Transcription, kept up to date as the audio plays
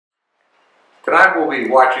Tonight we'll be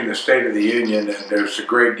watching the State of the Union, and there's a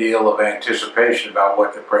great deal of anticipation about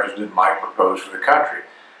what the President might propose for the country.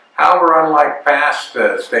 However, unlike past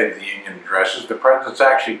State of the Union addresses, the President's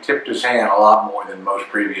actually tipped his hand a lot more than most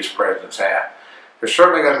previous presidents have. There's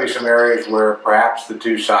certainly going to be some areas where perhaps the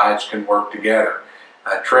two sides can work together.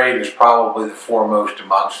 Trade is probably the foremost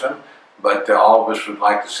amongst them, but all of us would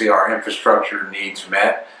like to see our infrastructure needs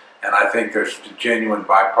met, and I think there's a genuine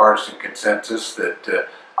bipartisan consensus that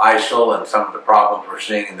ISIL and some of the problems we're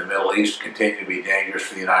seeing in the Middle East continue to be dangerous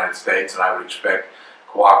for the United States, and I would expect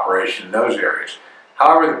cooperation in those areas.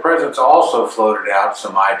 However, the President's also floated out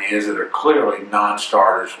some ideas that are clearly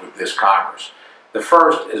non-starters with this Congress. The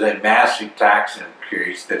first is a massive tax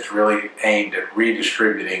increase that's really aimed at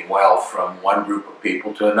redistributing wealth from one group of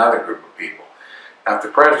people to another group of people. Now, if the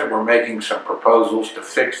President were making some proposals to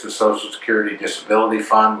fix the Social Security Disability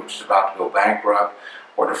Fund, which is about to go bankrupt,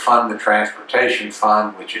 or to fund the Transportation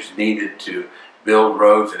Fund, which is needed to build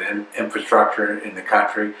roads and infrastructure in the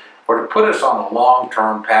country, or to put us on a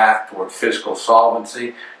long-term path toward fiscal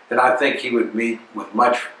solvency, then I think he would meet with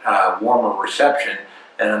much warmer reception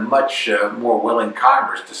and a much more willing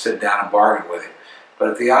Congress to sit down and bargain with him. But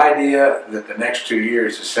if the idea that the next 2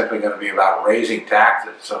 years is simply going to be about raising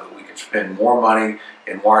taxes so that we can spend more money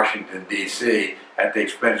in Washington, D.C. at the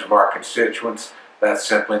expense of our constituents, that's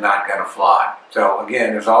simply not going to fly. So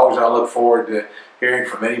again, as always, I look forward to hearing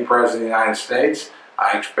from any President of the United States.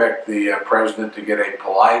 I expect the President to get a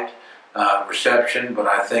polite reception, but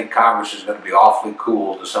I think Congress is going to be awfully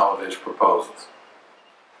cool to some of his proposals.